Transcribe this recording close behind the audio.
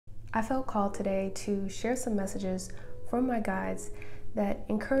I felt called today to share some messages from my guides that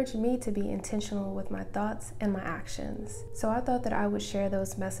encouraged me to be intentional with my thoughts and my actions. So I thought that I would share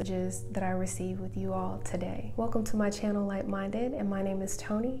those messages that I received with you all today. Welcome to my channel, Light Minded, and my name is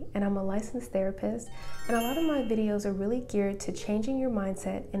Tony, and I'm a licensed therapist, and a lot of my videos are really geared to changing your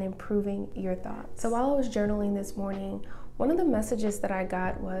mindset and improving your thoughts. So while I was journaling this morning, one of the messages that I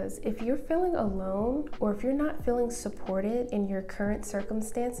got was, if you're feeling alone or if you're not feeling supported in your current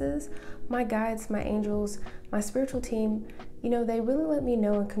circumstances, my guides, my angels, my spiritual team, they really let me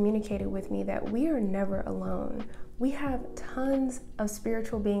know and communicated with me that we are never alone. We have tons of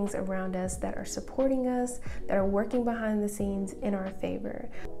spiritual beings around us that are supporting us, that are working behind the scenes in our favor.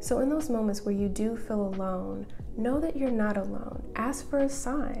 So in those moments where you do feel alone, know that you're not alone. Ask for a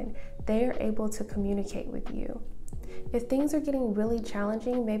sign. They are able to communicate with you. If things are getting really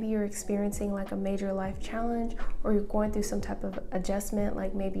challenging, maybe you're experiencing like a major life challenge, or you're going through some type of adjustment,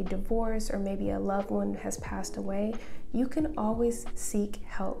 like maybe divorce, or maybe a loved one has passed away, you can always seek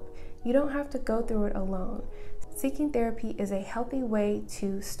help. You don't have to go through it alone. Seeking therapy is a healthy way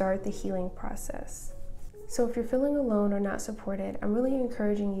to start the healing process. So if you're feeling alone or not supported, I'm really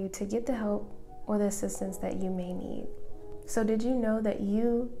encouraging you to get the help or the assistance that you may need. So did you know that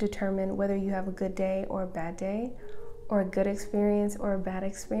you determine whether you have a good day or a bad day, or a good experience or a bad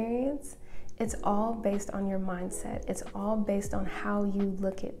experience? It's all based on your mindset. It's all based on how you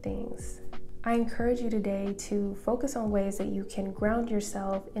look at things. I encourage you today to focus on ways that you can ground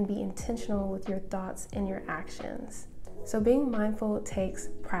yourself and be intentional with your thoughts and your actions. So being mindful takes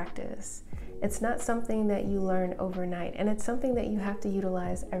practice. It's not something that you learn overnight, and it's something that you have to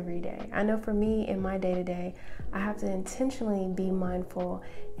utilize every day. I know for me, in my day-to-day, I have to intentionally be mindful,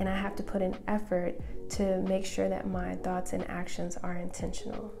 and I have to put an effort to make sure that my thoughts and actions are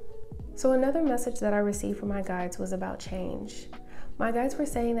intentional. So another message that I received from my guides was about change. My guides were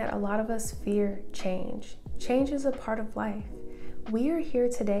saying that a lot of us fear change. Change is a part of life. We are here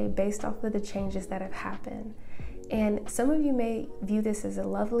today based off of the changes that have happened. And some of you may view this as a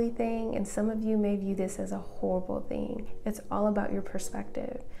lovely thing, and some of you may view this as a horrible thing. It's all about your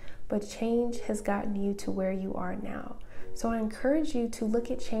perspective. But change has gotten you to where you are now. So I encourage you to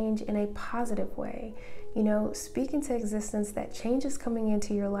look at change in a positive way. Speak into existence that change is coming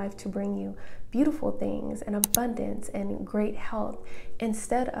into your life to bring you beautiful things and abundance and great health,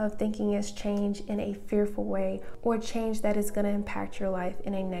 instead of thinking it's change in a fearful way or change that is going to impact your life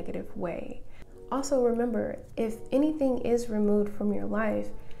in a negative way. Also remember, if anything is removed from your life,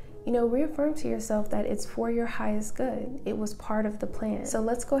 reaffirm to yourself that it's for your highest good. It was part of the plan. So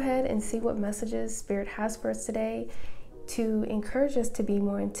let's go ahead and see what messages Spirit has for us today to encourage us to be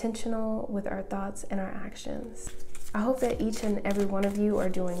more intentional with our thoughts and our actions. I hope that each and every one of you are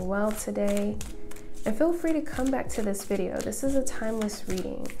doing well today. And feel free to come back to this video. This is a timeless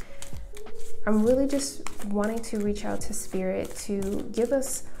reading. I'm really just wanting to reach out to Spirit to give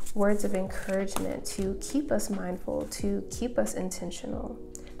us words of encouragement, to keep us mindful, to keep us intentional.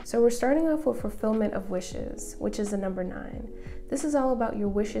 So we're starting off with fulfillment of wishes, which is the number 9. This is all about your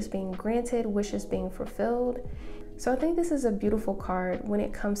wishes being granted, wishes being fulfilled. So I think this is a beautiful card when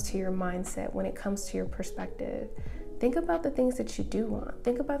it comes to your mindset, when it comes to your perspective. Think about the things that you do want.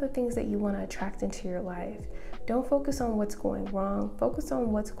 Think about the things that you want to attract into your life. Don't focus on what's going wrong. Focus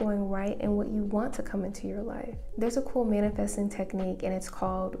on what's going right and what you want to come into your life. There's a cool manifesting technique, and it's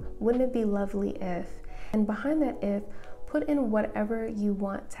called, wouldn't it be lovely if? And behind that if, put in whatever you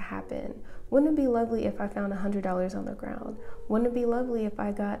want to happen. Wouldn't it be lovely if I found $100 on the ground? Wouldn't it be lovely if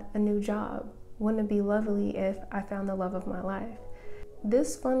I got a new job? Wouldn't it be lovely if I found the love of my life?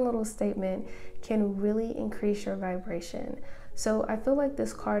 This fun little statement can really increase your vibration. So I feel like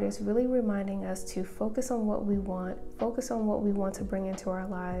this card is really reminding us to focus on what we want, focus on what we want to bring into our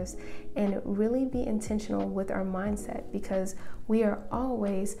lives, and really be intentional with our mindset, because we are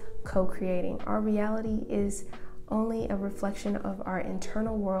always co-creating. Our reality is only a reflection of our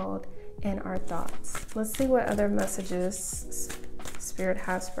internal world and our thoughts. Let's see what other messages Spirit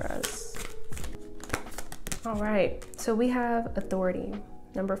has for us. All right, so we have authority,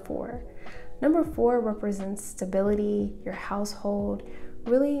 number 4. Number 4 represents stability, your household,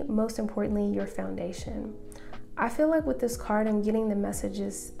 really most importantly, your foundation. I feel like with this card, I'm getting the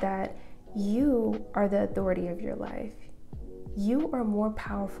messages that you are the authority of your life. You are more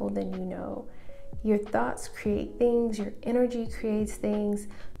powerful than you know. Your thoughts create things, your energy creates things.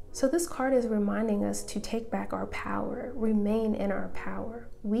 So this card is reminding us to take back our power, remain in our power.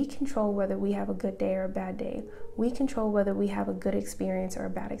 We control whether we have a good day or a bad day. We control whether we have a good experience or a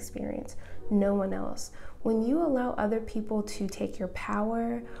bad experience. No one else. When you allow other people to take your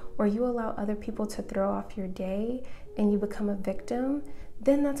power, or you allow other people to throw off your day and you become a victim,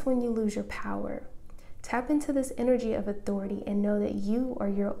 then that's when you lose your power. Tap into this energy of authority and know that you are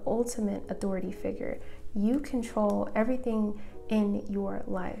your ultimate authority figure. You control everything in your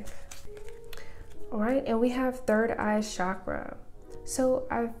life. All right, and we have third eye chakra. So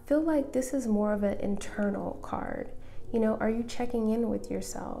I feel like this is more of an internal card. You know, are you checking in with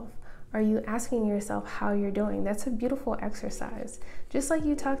yourself? Are you asking yourself how you're doing? That's a beautiful exercise. Just like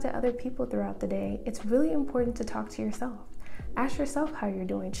you talk to other people throughout the day, it's really important to talk to yourself. Ask yourself how you're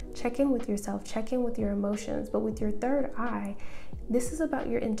doing. Check in with yourself, check in with your emotions. But with your third eye, this is about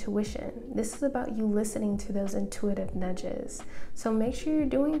your intuition. This is about you listening to those intuitive nudges. So make sure you're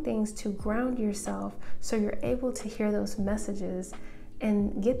doing things to ground yourself so you're able to hear those messages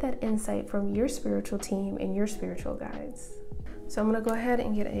and get that insight from your spiritual team and your spiritual guides. So I'm going to go ahead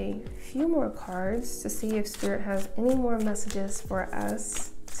and get a few more cards to see if Spirit has any more messages for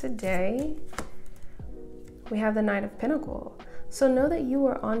us today. We have the Knight of Pentacles. So know that you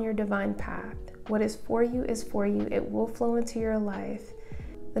are on your divine path. What is for you is for you. It will flow into your life.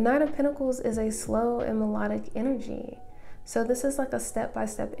 The Knight of Pentacles is a slow and melodic energy. So this is like a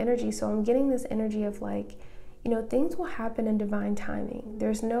step-by-step energy. So I'm getting this energy of like, you know, things will happen in divine timing.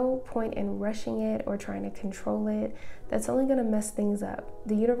 There's no point in rushing it or trying to control it. That's only going to mess things up.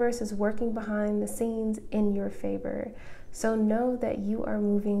 The universe is working behind the scenes in your favor. So know that you are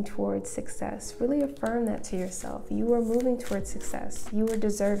moving towards success. Really affirm that to yourself. You are moving towards success. You are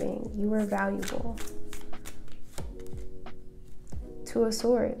deserving. You are valuable. Two of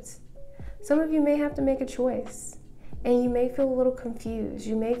Swords. Some of you may have to make a choice. And you may feel a little confused.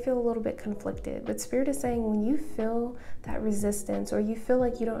 You may feel a little bit conflicted. But Spirit is saying when you feel that resistance or you feel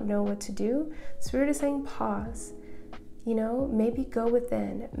like you don't know what to do, Spirit is saying pause. You know, maybe go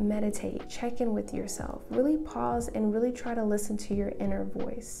within, meditate, check in with yourself. Really pause and really try to listen to your inner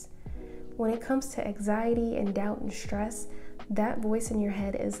voice. When it comes to anxiety and doubt and stress, that voice in your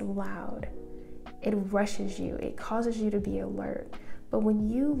head is loud. It rushes you. It causes you to be alert. But when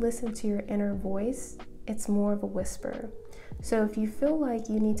you listen to your inner voice, it's more of a whisper. So if you feel like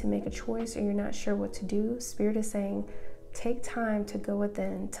you need to make a choice or you're not sure what to do, Spirit is saying, take time to go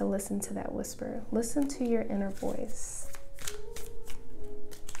within to listen to that whisper. Listen to your inner voice.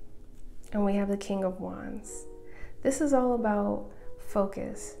 And we have the King of Wands. This is all about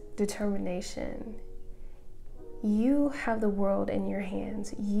focus, determination. You have the world in your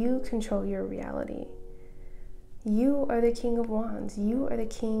hands. You control your reality. You are the King of Wands. You are the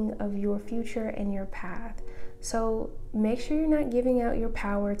king of your future and your path. So make sure you're not giving out your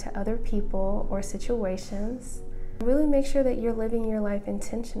power to other people or situations. Really make sure that you're living your life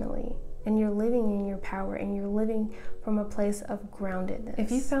intentionally and you're living in your power and you're living from a place of groundedness.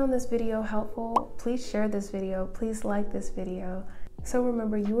 If you found this video helpful, please share this video. Please like this video. So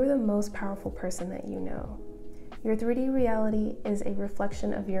remember, you are the most powerful person that you know. Your 3D reality is a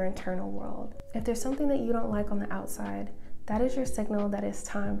reflection of your internal world. If there's something that you don't like on the outside, that is your signal that it's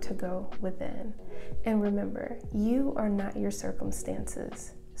time to go within. And remember, you are not your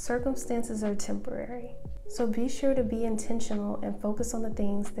circumstances. Circumstances are temporary. So be sure to be intentional and focus on the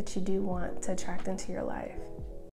things that you do want to attract into your life.